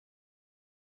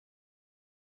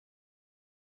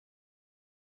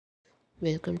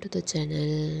Welcome to the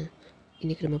channel.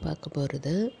 இன்றைக்கி நம்ம பார்க்க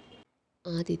போகிறது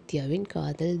ஆதித்யாவின்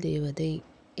காதல் தேவதை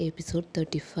எபிசோட்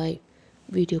 35.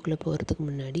 வீடியோக்குள்ளே போகிறதுக்கு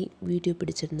முன்னாடி வீடியோ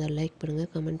பிடிச்சிருந்தால் லைக்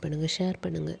பண்ணுங்கள், கமெண்ட் பண்ணுங்கள், ஷேர்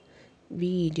பண்ணுங்கள்.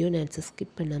 வீடியோ நேரத்தை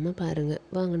ஸ்கிப் பண்ணாமல் பாருங்கள்.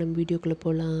 வாங்க நம்ம வீடியோக்குள்ளே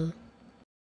போகலாம்.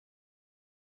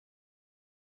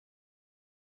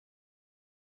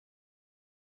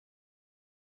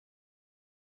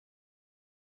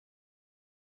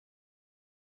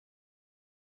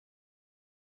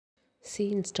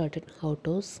 Scene started out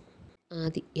house.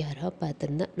 ஆதி யாராவது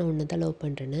பார்த்துருந்தா நான் ஒன்று தான் லவ்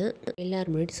பண்ணுறேன்னு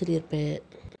எல்லோரும் முன்னாடி சொல்லியிருப்பேன்.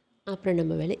 அப்புறம்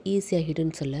நம்ம வேலை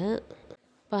ஈஸியாகிடுன்னு சொல்ல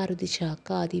பார்வதி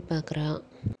ஷாக்கா ஆதி பார்க்குறா.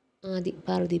 ஆதி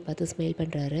பார்வதி பார்த்து ஸ்மைல்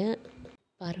பண்ணுறாரு.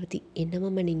 பார்வதி,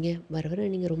 என்னம்மா நீங்கள் வர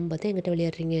நீங்கள் ரொம்ப தான் என்கிட்ட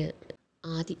விளையாடுறீங்க.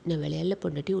 ஆதி, நான் விளையாடல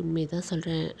பொண்டாட்டி, உண்மையை தான்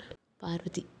சொல்கிறேன்.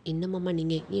 பார்வதி, என்னம்மா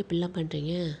நீங்கள் ஏன் இப்படிலாம்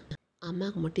பண்ணுறீங்க?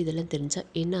 அம்மாவுக்கு மட்டும் இதெல்லாம்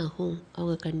தெரிஞ்சால் என்ன ஆகும்?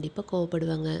 அவங்க கண்டிப்பாக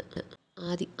கோவப்படுவாங்க.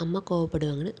 ஆதி, அம்மா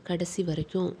கோவப்படுவாங்கன்னு கடைசி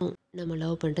வரைக்கும் நம்ம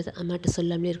லவ் பண்ணுறது அம்மாட்ட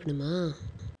சொல்லாமலே இருக்கணுமா?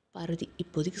 பார்வதி,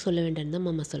 இப்போதைக்கு சொல்ல வேண்டான்னு தான்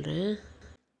மாமா சொல்கிறேன்.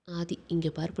 ஆதி, இங்கே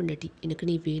பார் பொண்டாட்டி, எனக்கு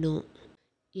நீ வேணும்.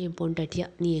 என் பொண்டாட்டியா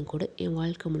நீ என் கூட என்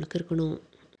வாழ்க்கை முழுக்க இருக்கணும்.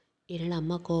 என்னால்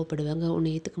அம்மா கோவப்படுவாங்க,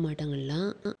 உன்னை ஏற்றுக்க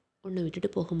மாட்டாங்கலாம், உன்னை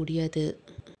விட்டுட்டு போக முடியாது.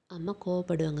 அம்மா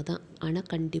கோவப்படுவாங்க தான், ஆனால்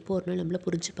கண்டிப்பாக ஒரு நாள் நம்மளை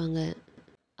புரிஞ்சுப்பாங்க.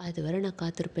 அதுவரை நான்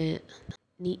காத்திருப்பேன்.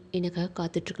 நீ எனக்காக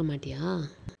காத்துட்ருக்க மாட்டியா?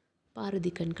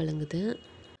 பார்வதி கண் கலங்குது.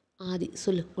 ஆதி,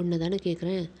 சொல்லு, உன்னை தானே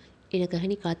கேட்குறேன், எனக்காக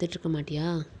நீ காத்துட்ருக்க மாட்டியா?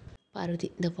 பார்வதி,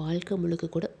 இந்த வாழ்க்கை முழுக்க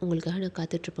கூட உங்களுக்காக நான்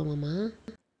காத்துட்ருப்பேம்மா.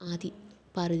 ஆதி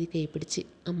பார்வதி கையை பிடிச்சி,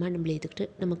 அம்மா நம்மளை ஏற்றுக்கிட்டு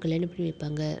நம்ம கல்யாணம் பண்ணி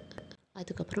வைப்பாங்க.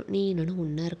 அதுக்கப்புறம் நீ இன்னொன்று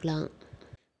ஒன்றா இருக்கலாம்.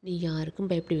 நீ யாருக்கும்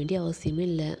பயப்பட வேண்டிய அவசியமே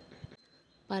இல்லை.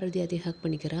 பார்வதி அதை ஹக்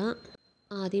பண்ணிக்கிறா.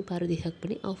 ஆதி பார்வதி ஹக்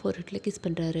பண்ணி அவ ஒரு இடத்துல கிஸ்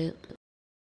பண்ணுறாரு.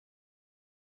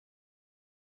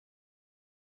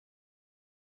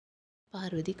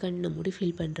 பார்வதி கண்ணை மூடி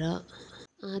ஃபீல் பண்ணுறா.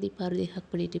 ஆதி பார்வதி ஹக்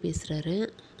பண்ணிட்டு பேசுகிறாரு.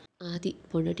 ஆதி,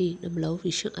 பொண்டாட்டி, நம்ம லவ்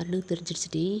விஷயம் அருணுக்கு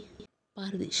தெரிஞ்சிடுச்சிட்டி.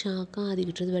 பார்வதி ஷாக்கா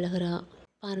ஆதிக்கிட்டது விலகிறா.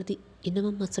 பார்வதி,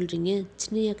 என்னம்மா சொல்கிறீங்க?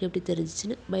 சின்னையாக்கு எப்படி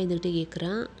தெரிஞ்சிச்சுன்னு பயந்துக்கிட்டே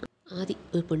கேட்குறான். ஆதி,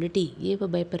 ஒரு பொண்டாட்டி, ஏன் இப்போ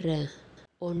பயப்படுற?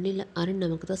 ஒன்றும் இல்லை, அருண்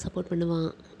நமக்கு தான் சப்போர்ட் பண்ணுவான்.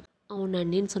 அவன்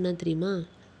அண்ணேன்னு சொன்னான் தெரியுமா?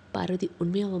 பார்வதி,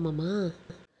 உண்மையாவாமாம்மா?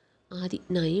 ஆதி,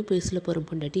 நான் ஏன் போய் சொல்ல போகிறேன்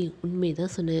பொண்டாட்டி, உண்மையை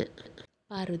தான் சொன்னேன்.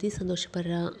 பார்வதி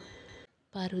சந்தோஷப்படுறா.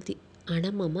 பார்வதி,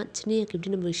 ஆனால் மாமா, சின்னையாக்கு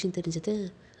எப்படி நம்ம விஷயம் தெரிஞ்சது?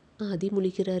 ஆதி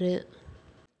முழிக்கிறாரு.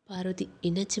 பார்வதி,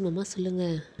 என்னாச்சு மாமா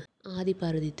சொல்லுங்கள். ஆதி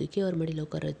பார்வதி தூக்கி ஒரு மடியில்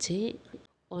உட்கார வச்சு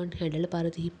ஒன் ஹேண்டில்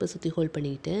பார்வதி ஹிப்பை சுற்றி ஹோல்ட்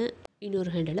பண்ணிக்கிட்டு இன்னொரு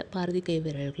ஹேண்டில் பார்வதி கை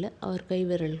விரல்களை அவர் கை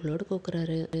விரல்களோடு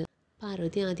கோக்குறாரு.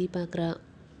 பார்வதி ஆதி பார்க்குறா.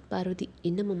 பார்வதி,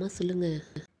 என்ன மாமா சொல்லுங்கள்.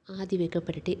 ஆதி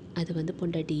வைக்கப்பட்டுட்டே, அது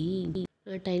பொண்டாட்டி,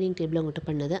 நான் டைனிங் டேபிள் அவங்ககிட்ட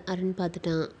பண்ணதை அருண்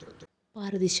பார்த்துட்டான்.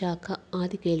 பார்வதி ஷாக்கா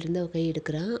ஆதி கையிலிருந்து அவள் கை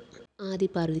எடுக்கிறான். ஆதி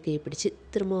பார்வதி கையை பிடிச்சி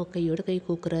திரும்ப கையோட கை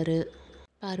கூக்குறாரு.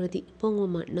 பார்வதி,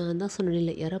 போங்கம்மா, நான் தான்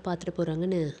சொன்னேன்ல யாரோ பார்த்துட்டு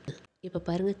போகிறாங்கன்னு. இப்போ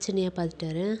பாருங்கள், சின்னையாக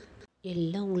பார்த்துட்டாரு.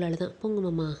 எல்லாம் உங்களால் தான்,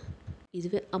 போங்கம்மா.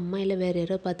 இதுவே அம்மா இல்லை வேறு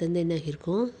யாரோ பார்த்துருந்து என்ன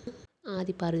ஆகியிருக்கும்?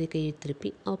 ஆதி பார்வதி கையை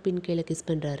திருப்பி அவள் பின் கையில் கிஸ்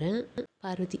பண்ணுறாரு.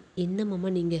 பார்வதி,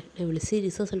 என்னம்மா நீங்கள், நான் இவ்வளோ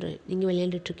சீரியஸாக சொல்கிறேன், நீங்கள்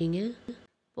விளையாண்டுட்ருக்கீங்க.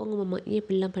 போங்கம்மா, ஏன்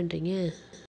இப்படிலாம் பண்ணுறீங்க?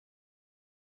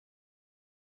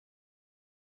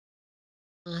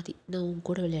 ஆதி, நான் உன்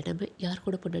கூட விளையாடாமல் யார்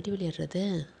கூட பொண்டாட்டி விளையாடுறது?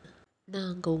 நான்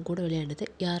அங்கே உன் கூட விளையாடுனதை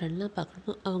யாரெல்லாம்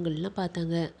பார்க்கணுமோ அவங்களெல்லாம்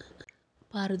பார்த்தாங்க.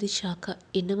 பார்வதி ஷாக்கா,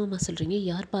 என்னம்மா சொல்கிறீங்க,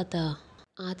 யார் பார்த்தா?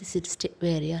 ஆதி சிரிச்சிட்டு,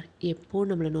 வேறு யார், எப்போ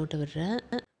நம்மளை நோட்டை விடுற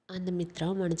அந்த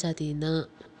மித்ராவும் மனஜாதியும் தான்.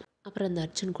 அப்புறம் அந்த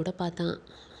அர்ஜுன் கூட பார்த்தான்.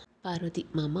 பார்வதி,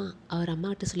 மாமா, அவர்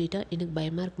அம்மாக்கிட்ட சொல்லிட்டா எனக்கு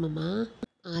பயமாக இருக்குமாம்மா.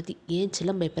 ஆதி, ஏன்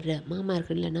செல்லம் பயப்படுற? மாமா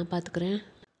இருக்குல்ல, நான் பார்த்துக்கிறேன்,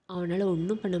 அவனால்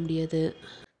ஒன்றும் பண்ண முடியாது.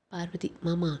 பார்வதி,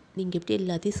 மாமா, நீங்கள் எப்படி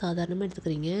எல்லாத்தையும் சாதாரணமாக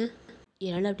எடுத்துக்கிறீங்க?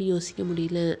 என்னால் அப்படி யோசிக்க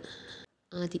முடியல.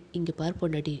 ஆதி, இங்கே பார்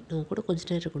பொண்டாட்டி, நான் கூட கொஞ்ச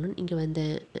நேரம் இருக்கணும்னு இங்கே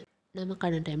வந்தேன்.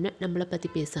 நமக்கான டைமில் நம்மளை பற்றி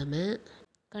பேசாமல்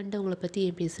கண்டவங்கள பற்றி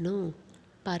ஏன் பேசணும்?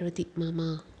 பார்வதி, மாமா.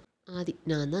 ஆதி,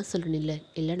 நான் தான் சொல்கிறேன்ல,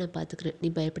 எல்லாம் நான் பார்த்துக்கிறேன், நீ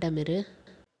பயப்படாம இரு,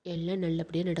 எல்லாம்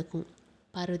நல்லபடியாக நடக்கும்.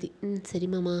 பார்வதி, சரி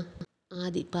மாமா.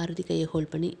 ஆதி பார்வதி கையை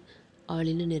ஹோல்ட் பண்ணி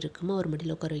அவளின்னு நெருக்கமாக ஒரு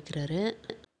மடியில் உட்கார வைக்கிறாரு.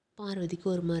 பார்வதிக்கு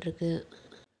ஒரு மாதிரி இருக்குது.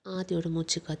 ஆதியோட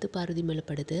மூச்சு காற்று பார்வதி மேலே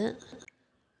படுது.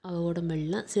 அவள்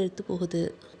உடம்பெல்லாம் செலுத்து போகுது.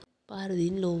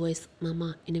 பார்வதியின் லோ வாய்ஸ், மாமா,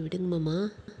 என்னை விடுங்க மாமா,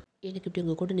 எனக்கு இப்படி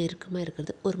உங்கள் கூட நெருக்கமாக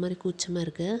இருக்கிறது ஒரு மாதிரி கூச்சமாக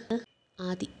இருக்கு.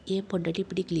 ஆதி, ஏன் பொண்டாட்டி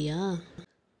பிடிக்கலையா?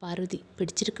 பார்வதி,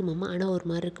 பிடிச்சிருக்கு மாமா, ஆனால் ஒரு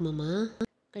மாதிரி இருக்கு மாமா,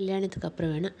 கல்யாணத்துக்கு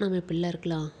அப்புறம் வேணால் நம்ம இப்படிலாம்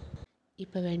இருக்கலாம்,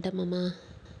 இப்போ வேண்டாம் மாமா.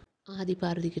 ஆதி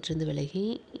பார்வதிக்கிட்டேருந்து விலகி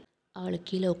அவளை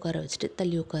கீழே உட்கார வச்சுட்டு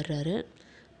தள்ளி உட்கார்றாரு.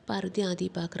 பார்வதி ஆதி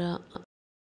பார்க்குறா.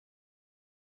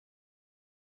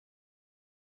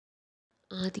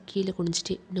 ஆதி கீழே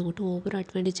குனிஞ்சிட்டு, நான் மட்டும் ஓவர்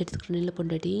அட்வான்டேஜ் எடுத்துக்கிறேன் இல்லை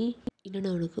பொண்டாட்டி, இன்னும்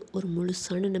நான் உனக்கு ஒரு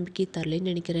முழுசான நம்பிக்கை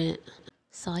தரலைன்னு நினைக்கிறேன்.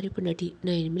 சாரி பொண்டாட்டி,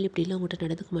 நான் இனிமேல் இப்படிலாம் உங்கள்கிட்ட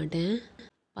நடந்துக்க மாட்டேன்.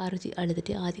 பார்வதி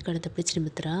அழுதுட்டு ஆதி கணத்தை பிடிச்சி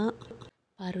நிமித்துறா.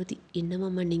 பார்வதி,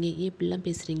 என்னம்மாம்மா நீங்கள் ஏன் இப்படிலாம்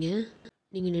பேசுகிறீங்க?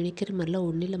 நீங்கள் நினைக்கிற மாதிரிலாம்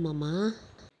ஒன்றும் இல்லை மாமா.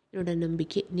 என்னோட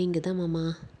நம்பிக்கை நீங்கள் தான் மாமா.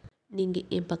 நீங்கள்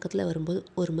என் பக்கத்தில் வரும்போது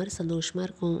ஒரு மாதிரி சந்தோஷமாக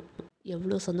இருக்கும்.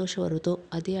 எவ்வளோ சந்தோஷம் வருதோ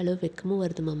அதே அளவு வெக்கமும்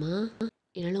வருது மாமா.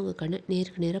 என்னால் உங்கள் கண்ணை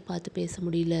நேருக்கு நேராக பார்த்து பேச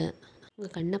முடியல.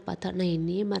 உங்கள் கண்ணை பார்த்தா நான்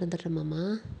என்னையே மறந்துடுறேன் மாமா.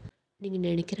 நீங்கள்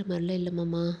நினைக்கிற மாதிரிலாம் இல்லை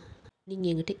மாமா.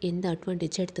 நீங்கள் என்கிட்ட எந்த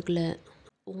அட்வான்டேஜும் எடுத்துக்கல.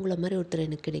 உங்களை மாதிரி ஒருத்தர்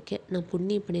எனக்கு கிடைக்க நான்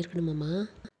புண்ணியம் பண்ணியிருக்கணும் மாமா.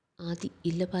 ஆதி,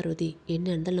 இல்லை பார்வதி, என்ன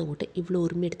இருந்தாலும் நான் உங்கள்கிட்ட இவ்வளோ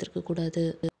உரிமை எடுத்துருக்கக்கூடாது.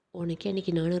 உனக்கே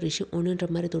அன்றைக்கி நானும் ரிஷி ஒன்றுன்ற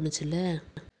மாதிரி தோணுச்சுல்ல.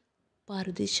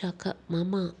 பார்வதி ஷாக்கா,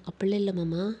 மாமா அப்படிலாம் இல்லை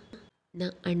மாமா.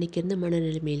 நான் அன்றைக்கி இருந்த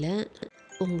மனநிலைமையில்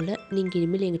உங்களை நீங்கள்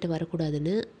இனிமேல் என்கிட்ட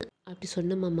வரக்கூடாதுன்னு அப்படி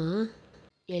சொன்னேன் மாமா.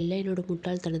 எல்லாம் என்னோடய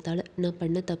முட்டாள்தனத்தால் நான்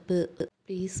பண்ண தப்பு.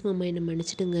 ப்ளீஸ் மாமா, என்னை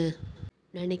மன்னிச்சிடுங்க.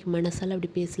 நான் அன்றைக்கி மனசால்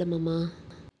அப்படி பேசல மாமா.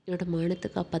 என்னோடய மானத்தை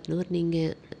காப்பாற்றினவர்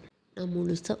நீங்கள். நான்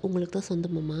முழுசாக உங்களுக்கு தான்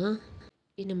சொந்தமாம்மா.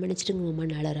 என்னை மன்னிச்சிடுங்க மாமா.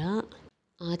 அழறா.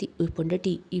 ஆதி,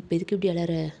 பொண்டாட்டி இப்போ எதுக்கு இப்படி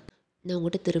அழற? நான்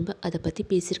உங்கள்கிட்ட திரும்ப அதை பற்றி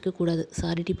பேசியிருக்க கூடாது.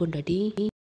 சாரிடி பொண்டாட்டி.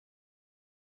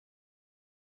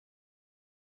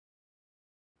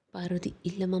 பார்வதி,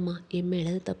 இல்லை மாமா, என்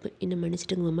மேலே தப்பு, என்னை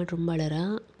மன்னிச்சிடுங்க மாமா. ரொம்ப அழறா.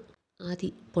 ஆதி,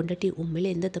 பொண்டாட்டி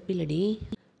உண்மையில எந்த தப்பு இல்லடி.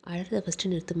 அழறத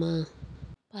ஃபஸ்ட்டு நிறுத்துமா.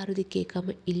 பார்வதி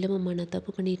கேட்காம, இல்லை மாமா, நான்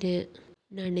தப்பு பண்ணிட்டேன்.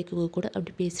 நான் அன்றைக்கி உங்கள் கூட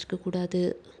அப்படி பேசியிருக்க கூடாது.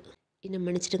 என்னை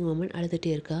மன்னிச்சிடுங்க மாமான்னு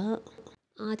அழுதுகிட்டே இருக்கா.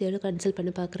 ஆதி அவளை கன்சல்ட்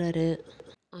பண்ண பார்க்குறாரு.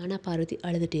 ஆனால் பார்வதி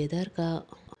அழுதுகிட்டே தான் இருக்கா.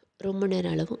 ரொம்ப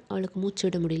நேரம் அளவும் அவளுக்கு மூச்சு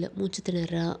விட முடியல. மூச்சு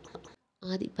திணறா.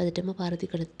 ஆதி பதட்டமாக பார்வதி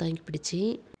கணத்தை தாங்கி பிடிச்சி,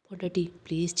 பொண்டாட்டி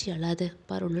ப்ளீஸ்டி அழாத.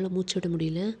 பாரு, உன்னால் மூச்சு விட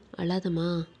முடியல, அழாதம்மா.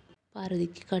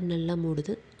 பார்வதிக்கு கண்ணெல்லாம்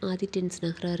மூடுது. ஆதி டென்ஷன்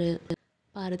ஆகிறாரு.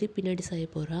 பார்வதி பின்னாடி சாய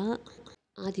போகிறா.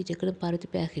 ஆதி டக்குன்னு பார்வதி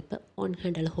பேகிப்பை ஒன்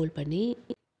ஹேண்டில் ஹோல்ட் பண்ணி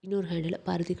இன்னொரு ஹேண்டில்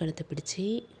பார்வதி கணத்தை பிடிச்சி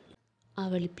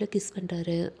அவள் லிப்பில் கிஸ்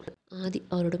பண்ணுறாரு. ஆதி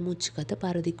அவரோட மூச்சு காற்ற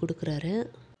பார்வதி கொடுக்குறாரு.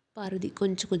 பார்வதி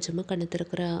கொஞ்சம் கொஞ்சமாக கண்ணை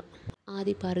திறக்கிறா.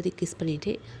 ஆதி பார்வதி கிஸ்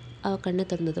பண்ணிவிட்டு அவள் கண்ணை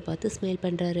திறந்ததை பார்த்து ஸ்மைல்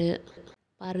பண்ணுறாரு.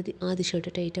 பார்வதி ஆதி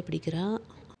ஷர்ட்டை டைட்டாக பிடிக்கிறா.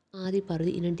 ஆதி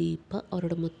பார்வதி இன்னும் டீப்பாக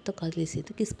அவரோட மொத்த காதலையும்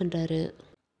சேர்த்து கிஸ் பண்ணுறாரு.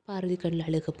 பார்வதி கண்ணில்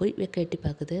அழுக போய் வெக்க எட்டி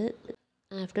பார்க்குது.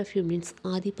 ஆஃப்டர் ஃபியூ மினிட்ஸ்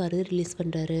ஆதி பார்வதி ரிலீஸ்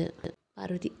பண்ணுறாரு.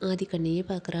 பார்வதி ஆதி கண்ணையே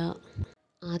பார்க்குறா.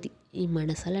 ஆதி, என்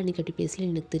மனசால் அன்றைக்கி அப்படி பேசல,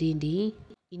 எனக்கு தெரியும்டி.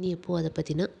 இனி எப்போது அதை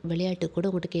பற்றினா விளையாட்டு கூட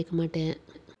உங்கள்கிட்ட கேட்க மாட்டேன்.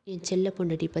 என் செல்ல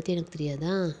பொண்டாட்டி பற்றி எனக்கு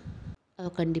தெரியாதா?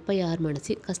 அவள் கண்டிப்பாக யார்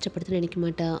மனசையும் கஷ்டப்படுத்த நினைக்க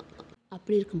மாட்டா.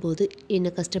 அப்படி இருக்கும்போது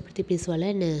என்னை கஷ்டப்படுத்தி பேசுவாளா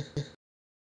என்ன?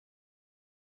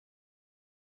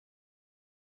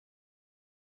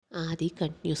 ஆதி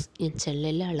கன்டினியூஸ், என்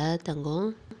செல்லில் அழாத தங்கம்.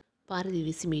 பார்வதி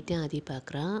விசுமிட்டு ஆதியை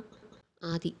பார்க்குறா.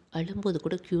 ஆதி அழும்போது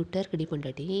கூட க்யூட்டாக இருக்கடி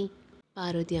பொண்டாட்டி.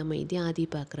 பார்வதி அமைதி ஆதியை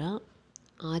பார்க்குறா.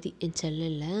 ஆதி, என்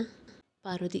செல்லில்.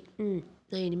 பார்வதி,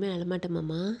 நான் இனிமேல் அழமாட்டேன்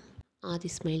மாமா. ஆதி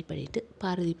ஸ்மைல் பண்ணிவிட்டு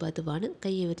பார்வதி பார்த்து வான்னு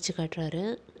கையை விரித்து காட்டுறாரு.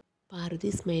 பார்வதி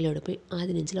ஸ்மைலோட போய்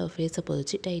ஆதி நெஞ்சில் அவள் ஃபேஸை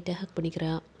பொதிச்சு டைட்டாக ஹக்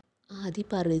பண்ணிக்கிறா. ஆதி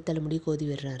பார்வதி தலைமுடி கோதி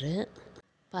விடுறாரு.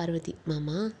 பார்வதி,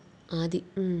 மாமா. ஆதி,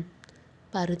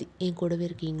 பார்வதி, என் கூடவே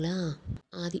இருக்கீங்களா?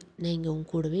 ஆதி, நான் இங்கே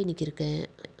உன் கூடவே இன்றைக்கி இருக்கேன்.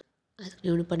 அதுக்கு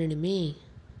நீ ஒன்று பண்ணணுமே.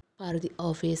 பார்வதி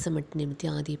அவள் ஃபேஸை மட்டும் நிமித்தி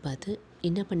ஆதியை பார்த்து,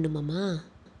 என்ன பண்ணுமாம்மா?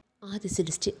 ஆதி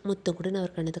சிரிச்சிட்டு முத்தம் கூட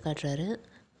அவர் கண்ணத்தை காட்டுறாரு.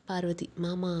 பார்வதி,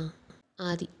 மாமா.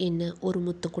 ஆதி, என்ன ஒரு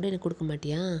முத்தம் கூட எனக்கு கொடுக்க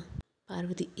மாட்டியா?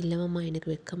 பார்வதி, இல்லை மாமா, எனக்கு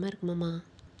வெக்கமாக இருக்கு மாமா.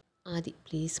 ஆதி,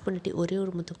 ப்ளீஸ் பண்ணிட்டு ஒரே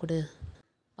ஒரு முத்தம் கொடு.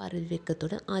 பார்வதி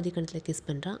வெக்கத்தோட ஆதி கணத்தில் கிஸ்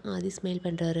பண்ணுறான். ஆதி ஸ்மைல்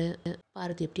பண்ணுறாரு.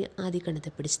 பார்வதி எப்படியே ஆதி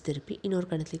கணத்தை பிடிச்சி திருப்பி இன்னொரு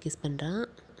கணத்தில் கிஸ் பண்ணுறான்.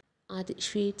 ஆதி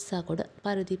ஸ்வீட்ஸாக கூட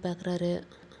பார்வதி பார்க்குறாரு.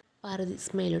 பார்வதி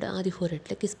ஸ்மைலோட ஆதி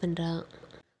ஃபோர்ஹெட்டில் கிஸ் பண்ணுறா.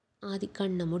 ஆதி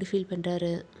கண்ணை மூடி ஃபீல்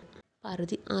பண்ணுறாரு.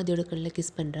 பார்வதி ஆதியோட கண்ணில்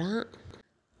கிஸ் பண்ணுறா.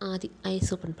 ஆதி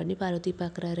ஐஸ் ஓப்பன் பண்ணி பார்வதி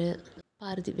பார்க்குறாரு.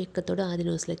 பார்வதி வெக்கத்தோட ஆதி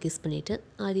நோஸில் கிஸ் பண்ணிவிட்டு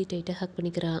ஆதி டைட்டாக ஹக்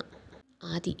பண்ணிக்கிறா.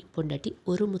 ஆதி, பொண்டாட்டி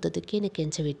ஒரு முத்தத்துக்கே எனக்கு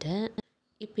கெஞ்ச விட்ட,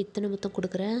 இப்போ இத்தனை முத்தம்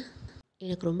கொடுக்குற,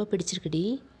 எனக்கு ரொம்ப பிடிச்சிருக்குடி.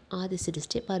 ஆதி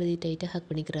சிரிச்சிட்டு பார்வதி டைட்டாக ஹக்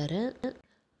பண்ணிக்கிறாரு.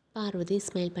 பார்வதி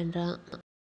ஸ்மைல் பண்ணுறா.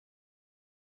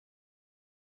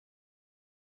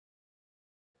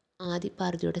 ஆதி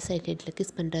பார்வதியோட சைட் ஹெட்டில்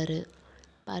கிஸ் பண்ணுறாரு.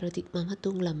 பார்வதி, மாமா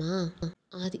தூங்கலாமா?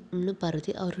 ஆதி, இன்னும்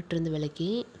பார்வதி அவர் விட்டுருந்து விலைக்கு.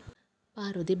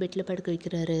 பார்வதி பெட்டில் படுக்க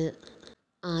வைக்கிறாரு.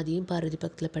 ஆதியும் பார்வதி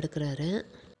பக்கத்தில் படுக்கிறாரு.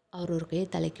 அவர் ஒரு கையை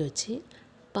தலைக்கு வச்சு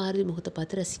பார்வதி முகத்தை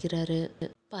பார்த்து ரசிக்கிறாரு.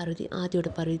 பார்வதி ஆதியோட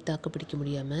பார்வதி தாக்க பிடிக்க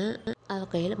முடியாமல் அவள்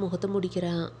கையில் முகத்தை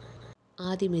முடிக்கிறான்.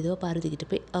 ஆதி மெதுவாக பார்வதி கிட்ட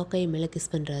போய் அவள் கை மேலே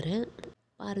கிஸ் பண்ணுறாரு.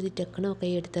 பார்வதி டக்குன்னு அவள்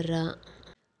கையை எடுத்துடுறா.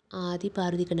 ஆதி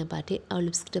பார்வதி கண்ணை பாட்டி அவள்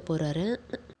லிப்ஸ்கிட்ட போகிறாரு.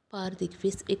 பார்வதிக்கு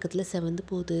ஃபேஸ் ஏக்கத்தில் செவந்து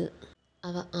போகுது.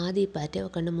 அவள் ஆதியை பார்த்து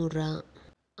அவள் கண்ணை மூடுறான்.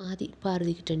 ஆதி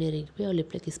பார்வதி கிட்ட நெருங்கி போய் அவள்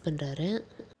லிப்பில் கிஸ் பண்ணுறாரு.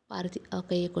 பார்வதி அவள்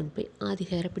கையை கொண்டு போய் ஆதி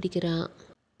ஹேரை பிடிக்கிறான்.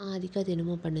 ஆதிக்கு அது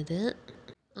என்னமோ பண்ணுது.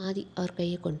 ஆதி அவர்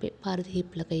கையை கொண்டு போய் பார்வதி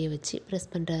ஹிப்பில் கையை வச்சு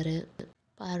ப்ரெஸ் பண்ணுறாரு.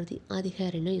 பார்வதி ஆதி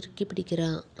ஹேர் இன்னும் இறுக்கி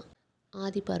பிடிக்கிறான்.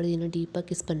 ஆதி பார்வதி இன்னும் டீப்பாக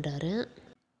கிஸ் பண்ணுறாரு.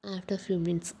 ஆஃப்டர் ஃபியூ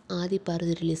மினிட்ஸ் ஆதி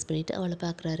பார்வதி ரிலீஸ் பண்ணிவிட்டு அவளை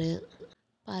பார்க்குறாரு.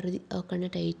 பார்வதி அவள் கண்ணை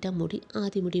டைட்டாக மூடி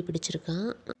ஆதி முடியை பிடிச்சிருக்கான்.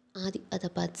 ஆதி அதை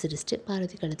பார்த்து சிரிச்சிட்டு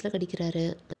பார்வதி கணத்தில் கடிக்கிறாரு.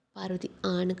 பார்வதி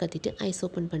ஆணு கத்திட்டு ஐஸ்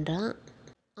ஓப்பன் பண்ணுறான்.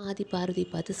 ஆதி பார்வதி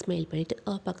பார்த்து ஸ்மைல் பண்ணிவிட்டு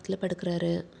அவள் பக்கத்தில்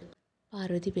படுக்கிறாரு.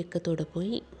 பார்வதி வெக்கத்தோடு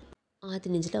போய் ஆதி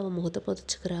நெஞ்சில் அவன் முகத்தை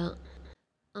புதைச்சிக்கிறா.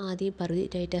 ஆதியும் பார்வதி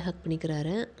டைட்டாக ஹக்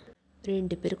பண்ணிக்கிறாரு.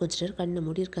 2 பேரும் கொஞ்ச நேரம் கண்ணை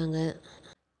மூடி இருக்காங்க.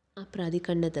 அப்புறம் ஆதி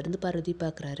கண்ணை திறந்து பார்வதி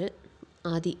பார்க்குறாரு.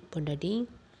 ஆதி பொண்டாட்டி.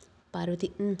 பார்வதி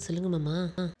சொல்லுங்க மாமா.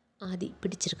 ஆதி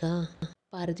பிடிச்சிருக்கா?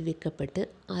 பார்வதி வெக்கப்பட்டு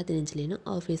ஆதி நெஞ்சிலேனும்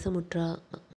அவள் ஃபேஸை முட்டுறா.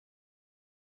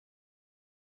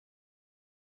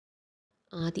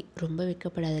 ஆதி ரொம்ப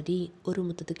வெக்கப்படாதடி, ஒரு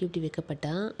முத்தத்துக்கு இப்படி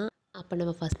வெக்கப்பட்டா. அப்போ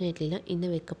நம்ம ஃபஸ்ட் நைட்லாம்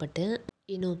இன்னும் வெக்கப்பட்டு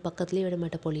இன்னும் பக்கத்துலேயே விட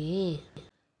மாட்டேன் போலையே.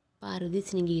 பார்வதி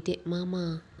சினிங்கிக்கிட்டே மாமா.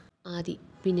 ஆதி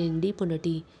பின்னாடி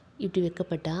பொண்டாட்டி இப்படி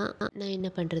வெக்கப்பட்டா நான் என்ன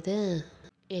பண்ணுறது?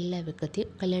 எல்லா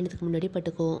வெக்கத்தையும் கல்யாணத்துக்கு முன்னாடி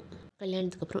பட்டுக்கோ.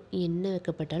 கல்யாணத்துக்கு அப்புறம் என்ன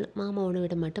வெக்கப்பட்டாலும் மாமா உன்னை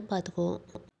விட மாட்டேன் பார்த்துக்கோ.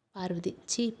 பார்வதி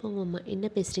சீ போங்கம்மா, என்ன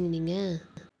பேசுகிறீங்க நீங்கள்?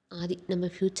 ஆதி நம்ம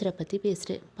ஃப்யூச்சரை பற்றி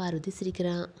பேசுகிறேன். பார்வதி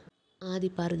சிரிக்கிறான். ஆதி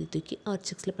பார்வதி தூக்கி அவர்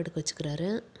சிக்ஸில் படுக்க வச்சுக்கிறாரு.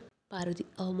 பார்வதி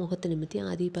அவள் முகத்தை நிமித்தி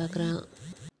ஆதி பார்க்குறான்.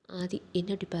 ஆதி என்ன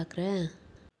இப்படி பார்க்குற?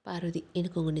 பார்வதி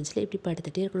எனக்கு உங்கள் நெஞ்சில் இப்படி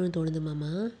படுத்துகிட்டே இருக்கணும்னு தோணுது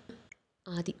மாமா.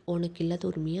 ஆதி உனக்கு இல்லாத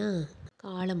உரிமையா?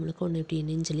 காலம் முழுக்க ஒன்று இப்படி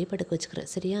நெஞ்சிலே படுக்க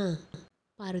வச்சுக்கிறேன் சரியா?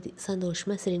 பார்வதி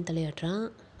சந்தோஷமாக சரின்னு தலையாட்டுறான்.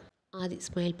 ஆதி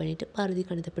ஸ்மைல் பண்ணிவிட்டு பார்வதி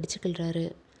கணத்தை பிடிச்சி கிள்றாரு.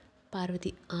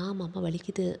 பார்வதி மாமா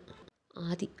வலிக்குது.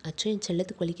 ஆதி அச்சோ என்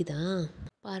செல்லத்துக்கு வலிக்குதா?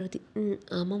 பார்வதி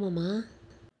ஆமாம் மாமா.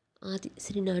 ஆதி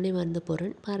சரி நானே மறந்து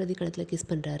போகிறேன் பார்வதி கணத்தில் கிஸ்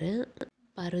பண்ணுறாரு.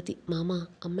 பார்வதி மாமா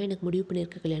அம்மா எனக்கு முடிவு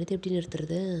பண்ணியிருக்க கல்யாணத்தை எப்படி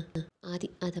நிறுத்துறது? ஆதி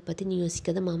அதை பற்றி நீ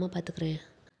யோசிக்காத மாமா பார்த்துக்கிறேன்.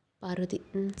 பார்வதி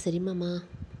சரி மாமா.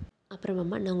 அப்புறம்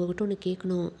மாமா நான் உங்கள்கிட்ட ஒன்று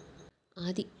கேட்கணும்.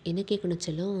 ஆதி என்ன கேட்கணும்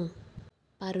செல்லும்?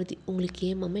 பார்வதி உங்களுக்கு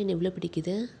ஏன் மாமா என்னை எவ்வளோ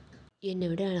பிடிக்குது? என்னை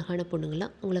விட அழகான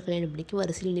பொண்ணுங்களாம் உங்களை கல்யாணம் பண்ணிக்க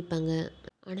வரிசையில் நிற்பாங்க.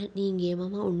 ஆனால் நீங்கள் ஏன்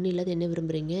மாமா ஒன்றும் இல்லாத என்ன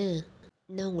விரும்புகிறீங்க?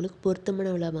 நான் உங்களுக்கு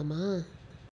பொருத்தமானவளா மாமா?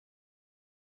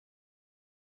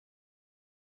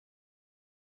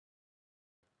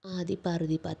 ஆதி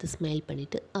பார்வதி பார்த்து ஸ்மைல்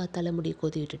பண்ணிவிட்டு தலைமுடியை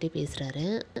கோதி விட்டுட்டே பேசுகிறாரு.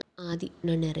 ஆதி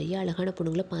நான் நிறைய அழகான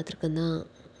பொண்ணுங்களை பார்த்துருக்கேன் தான்.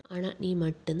 ஆனால் நீ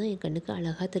மட்டும்தான் என் கண்ணுக்கு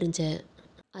அழகாக தெரிஞ்ச.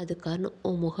 அது காரணம்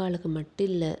உன் முக அழகு மட்டும்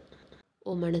இல்லை,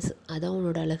 உன் மனசு அதான்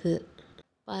உன்னோட அழகு.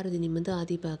 பார்வதி நிமிர்ந்து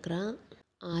ஆதி பார்க்குறான்.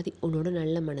 ஆதி உன்னோட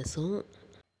நல்ல மனசும்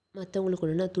மற்றவங்களுக்கு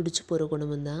ஒன்று நான் துடிச்சு போகிற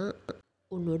குணமும் தான்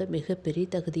உன்னோட மிகப்பெரிய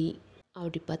தகுதி.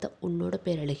 அப்படி பார்த்தா உன்னோட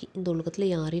பேரழகி இந்த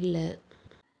உலகத்தில் யாரும் இல்லை.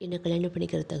 என்னை கல்யாணம்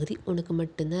பண்ணிக்கிற தகுதி உனக்கு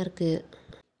மட்டும்தான் இருக்குது.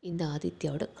 இந்த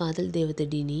ஆதித்யாவோட காதல்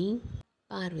தேவதடி நீ.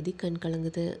 பார்வதி கண்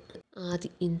கலங்குது. ஆதி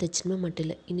இந்த ஜென்மம் மட்டும்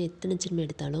இல்லை, இன்னும் எத்தனை ஜென்மம்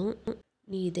எடுத்தாலும்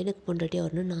நீ இதை எனக்கு பொண்டாட்டியாக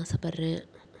வரணும்னு ஆசைப்பட்றேன்.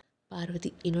 பார்வதி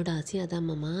என்னோட ஆசையும் அதான்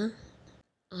மாமா.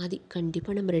 ஆதி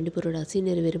கண்டிப்பாக நம்ம 2 பேரோட ஆசையும்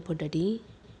நிறைவேறும் பொண்டாட்டி.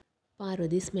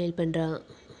 பார்வதி ஸ்மைல் பண்ணுறா.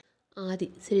 ஆதி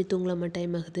சரி தூங்கலாமா,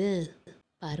 டைம் ஆகுது.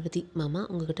 பார்வதி மாமா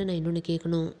உங்ககிட்ட நான் இன்னொன்று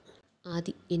கேட்கணும்.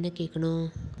 ஆதி என்ன கேட்கணும்?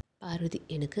 பார்வதி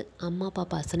எனக்கு அம்மா அப்பா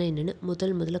பாசனை என்னென்னு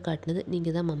முதல்ல காட்டினது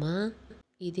நீங்கள் தான் மாமா.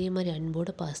 இதே மாதிரி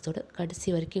அன்போட பாசத்தோட கடைசி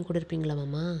வரைக்கும் கூட இருப்பீங்களா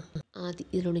மாமா? ஆதி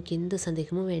இதில் உனக்கு எந்த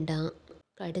சந்தேகமும் வேண்டாம்.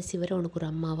 கடைசி வரை உனக்கு ஒரு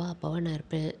அம்மாவா அப்பாவா நான்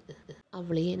இருப்பேன்.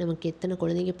 அவளையே நமக்கு எத்தனை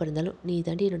குழந்தைங்க பிறந்தாலும் நீ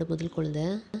தாண்டி என்னோட முதல் குழந்தை.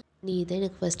 நீ தான்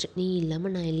எனக்கு ஃபஸ்ட்டு. நீ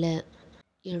இல்லாமல் நான் இல்லை.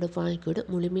 என்னோடய வாழ்க்கையோட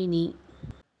முழுமை நீ.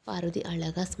 பார்வதி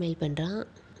அழகாக ஸ்மைல் பண்ணுறான்.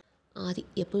 ஆதி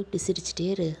எப்போ இப்படி சிரிச்சிட்டே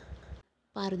இரு.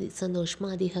 பார்வதி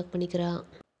சந்தோஷமாக ஆதி ஹக் பண்ணிக்கிறா.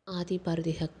 ஆதி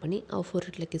பார்வதி ஹக் பண்ணி அவள்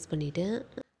ஃபோர்ஹெட்டில் கிஸ் பண்ணிவிட்டு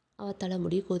அவள்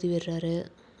தலைமுடி கோதி விடுறாரு.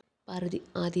 பார்வதி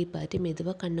ஆதி பாட்டி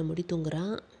மெதுவாக கண்ணை மூடி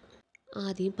தூங்குறான்.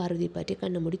 ஆதியும் பார்வதி பாட்டி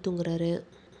கண்ணை மூடி தூங்குறாரு.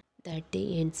 That day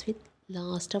ends with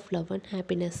lost of love and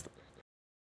happiness.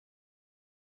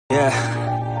 Yeah.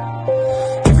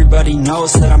 Everybody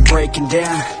knows that I'm breaking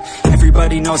down.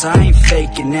 Everybody knows I ain't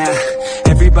faking now.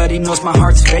 Everybody knows my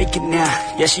heart's faking now.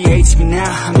 Yeah, she hates me now,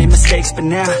 I made mistakes but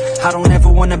now I don't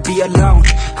ever wanna be alone.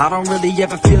 I don't really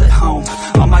ever feel at home.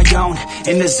 On my own,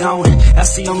 in the zone,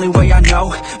 that's the only way I know.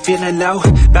 Feeling low,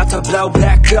 about to blow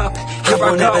back up. I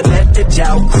won't ever let the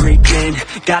doubt creep in.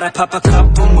 Gotta pop a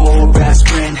couple more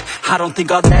aspirin. I don't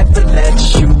think I'll ever let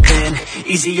you in.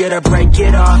 Easier to break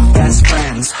it off best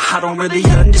friends. I don't really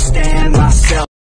understand myself.